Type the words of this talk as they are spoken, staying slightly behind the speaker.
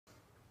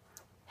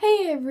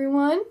Hey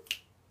everyone!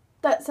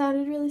 That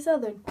sounded really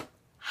southern.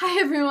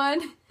 Hi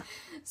everyone!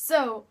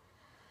 So,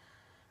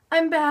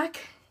 I'm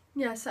back.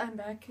 Yes, I'm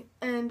back.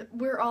 And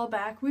we're all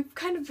back. We've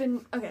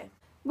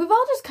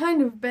all just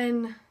kind of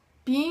been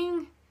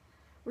being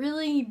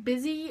really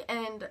busy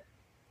and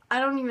I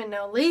don't even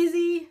know,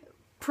 lazy?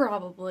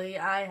 Probably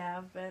I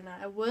have been.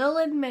 I will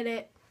admit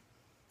it.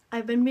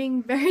 I've been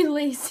being very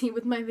lazy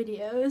with my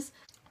videos.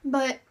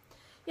 But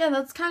yeah,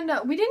 that's kind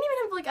of, we didn't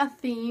even have like a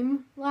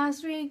theme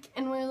last week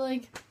and we're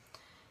like,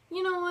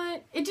 you know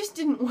what, it just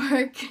didn't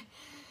work.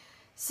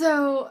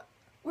 So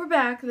we're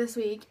back this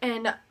week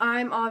and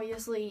I'm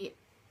obviously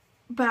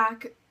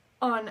back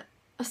on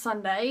a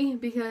Sunday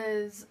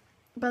because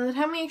by the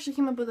time we actually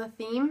came up with a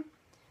theme,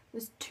 it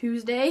was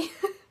Tuesday.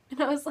 And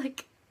I was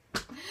like,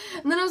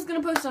 and then I was going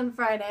to post on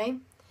Friday,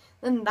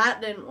 then that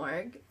didn't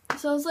work.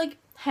 So I was like,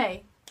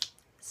 hey,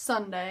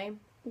 Sunday,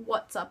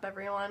 what's up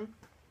everyone?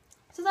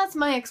 So that's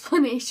my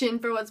explanation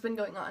for what's been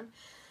going on.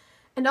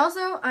 And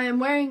also, I am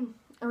wearing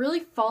a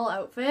really fall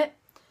outfit.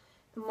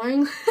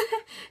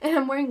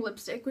 I'm wearing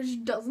lipstick,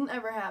 which doesn't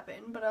ever happen,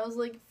 but I was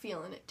like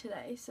feeling it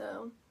today,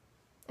 so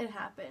it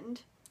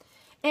happened.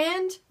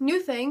 And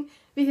new thing,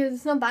 because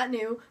it's not that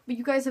new, but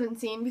you guys haven't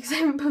seen because I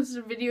haven't posted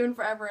a video in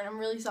forever and I'm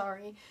really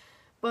sorry.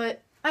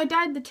 But I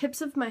dyed the tips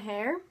of my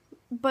hair,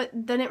 but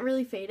then it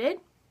really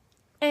faded.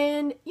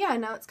 And yeah,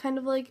 now it's kind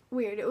of like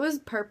weird. It was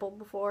purple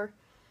before.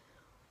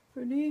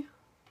 Ready?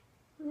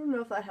 I don't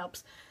know if that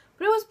helps.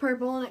 But it was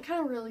purple and it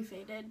kind of really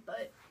faded.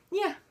 But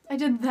yeah, I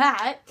did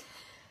that.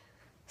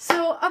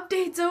 So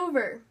update's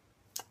over.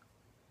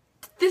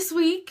 This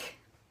week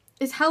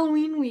is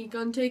Halloween week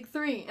on take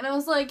 3. And I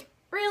was like,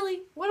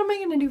 really? What am I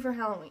going to do for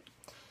Halloween?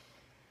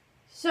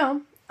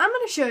 So I'm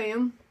going to show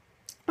you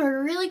a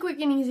really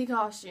quick and easy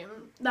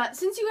costume that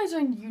since you guys are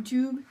on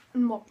YouTube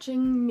and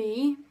watching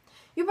me,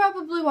 you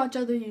probably watch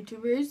other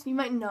YouTubers. You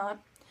might not,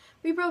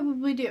 but you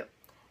probably do.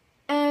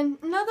 And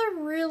another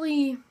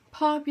really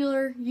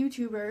popular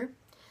YouTuber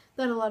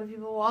that a lot of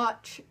people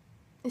watch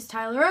is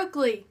Tyler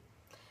Oakley.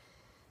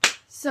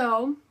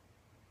 So,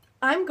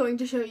 I'm going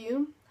to show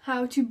you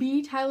how to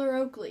be Tyler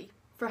Oakley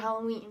for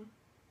Halloween.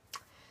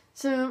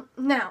 So,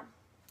 now,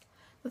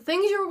 the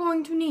things you're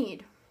going to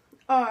need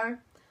are,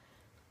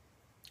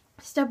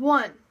 step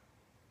 1,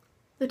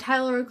 the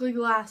Tyler Oakley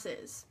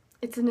glasses.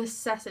 It's a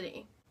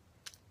necessity.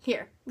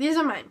 Here, these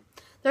are mine.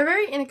 They're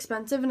very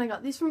inexpensive and I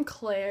got these from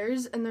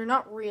Claire's and they're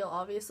not real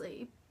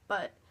obviously,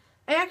 but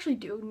I actually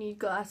do need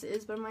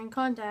glasses, but I'm wearing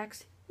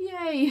contacts.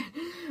 Yay!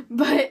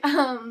 But,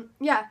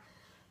 yeah.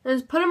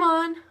 Just put them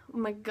on. Oh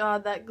my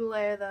god, that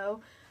glare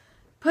though.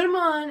 Put them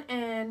on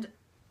and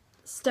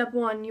step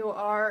 1, you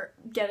are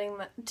getting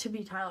to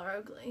be Tyler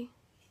Oakley.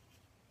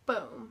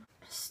 Boom.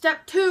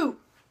 Step 2,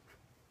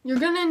 you're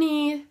gonna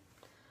need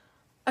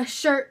a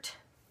shirt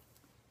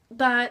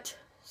that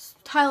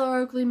Tyler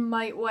Oakley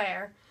might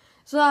wear.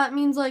 So that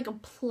means like a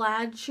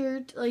plaid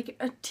shirt, like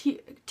a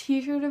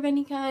t-shirt of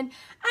any kind.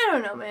 I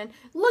don't know, man.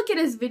 Look at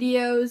his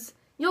videos.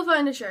 You'll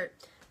find a shirt.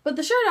 But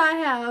the shirt I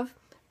have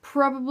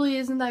probably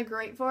isn't that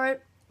great for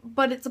it.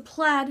 But it's a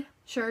plaid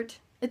shirt.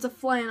 It's a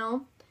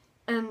flannel.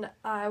 And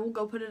I will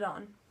go put it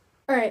on.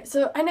 Alright,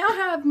 so I now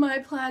have my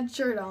plaid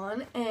shirt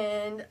on.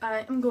 And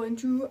I am going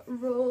to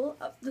roll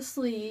up the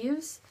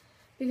sleeves.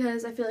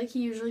 Because I feel like he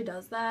usually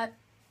does that.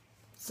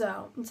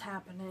 So, it's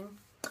happening.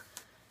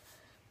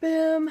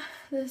 Bam.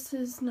 This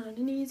is not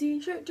an easy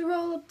shirt to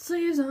roll up the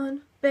sleeves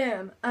on.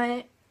 Bam.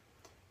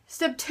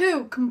 Step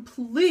 2,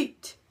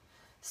 complete.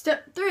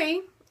 Step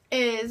 3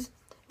 is,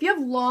 if you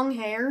have long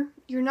hair,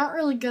 you're not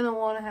really going to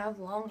want to have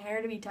long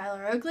hair to be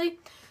Tyler Oakley.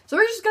 So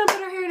we're just going to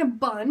put our hair in a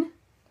bun.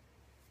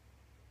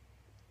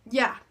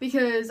 Yeah,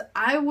 because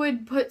I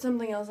would put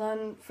something else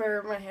on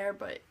for my hair,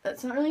 but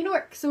that's not really going to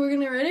work. So we're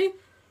going to, ready?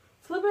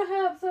 Flip my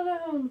hair upside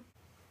down.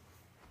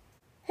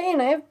 Hey,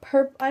 and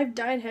I've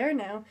dyed hair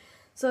now.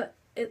 So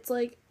it's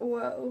like,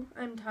 whoa,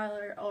 I'm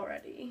Tyler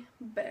already.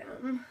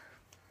 Bam.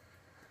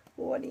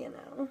 What do you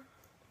know?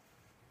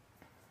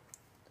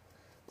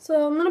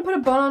 So I'm going to put a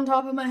bun on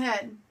top of my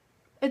head.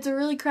 It's a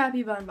really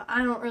crappy bun, but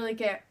I don't really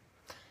care.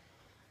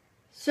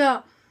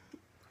 So,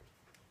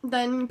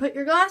 then you put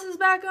your glasses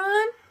back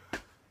on.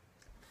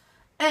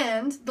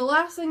 And the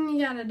last thing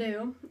you gotta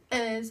do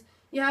is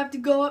you have to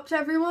go up to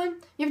everyone.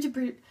 You have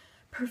to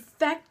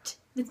perfect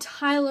the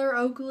Tyler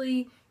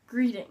Oakley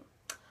greeting.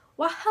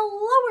 Well,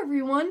 hello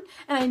everyone,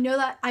 and I know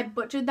that I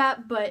butchered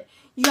that, but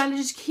you gotta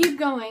just keep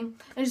going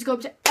and just go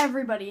up to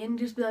everybody and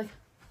just be like,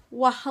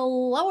 well,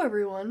 hello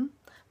everyone,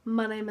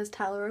 my name is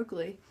Tyler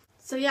Oakley.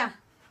 So yeah,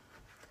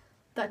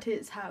 that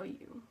is how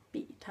you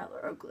be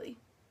Tyler Oakley.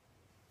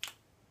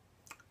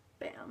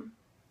 Bam.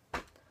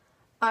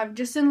 I've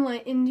just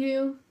enlightened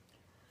you.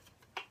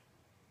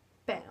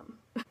 Bam.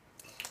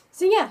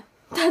 So yeah,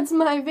 that's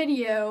my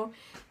video,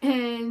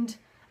 and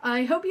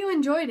I hope you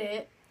enjoyed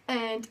it,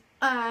 and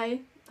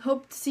I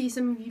hope to see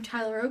some of you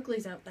Tyler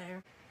Oakleys out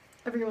there.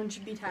 Everyone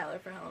should be Tyler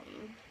for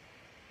Halloween.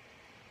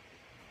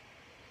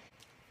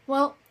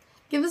 Well,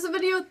 give this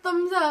video a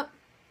thumbs up,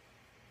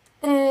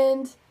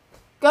 and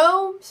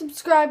go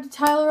subscribe to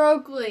Tyler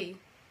Oakley.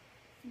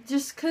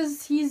 just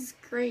because he's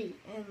great,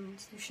 and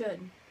you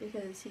should,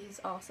 because he's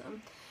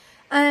awesome.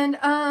 And,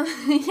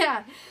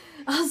 yeah,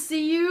 I'll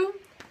see you,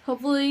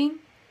 hopefully,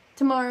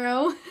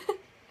 tomorrow,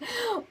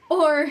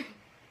 or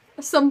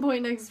some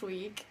point next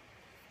week.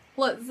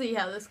 Let's see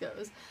how this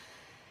goes.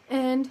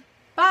 And,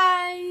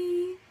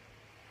 bye!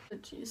 Oh,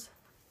 jeez.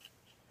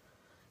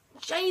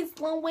 Jeez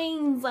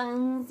Louise,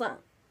 I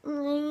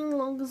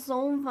look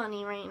so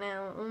funny right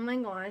now. Oh my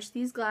gosh,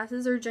 these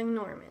glasses are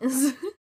ginormous.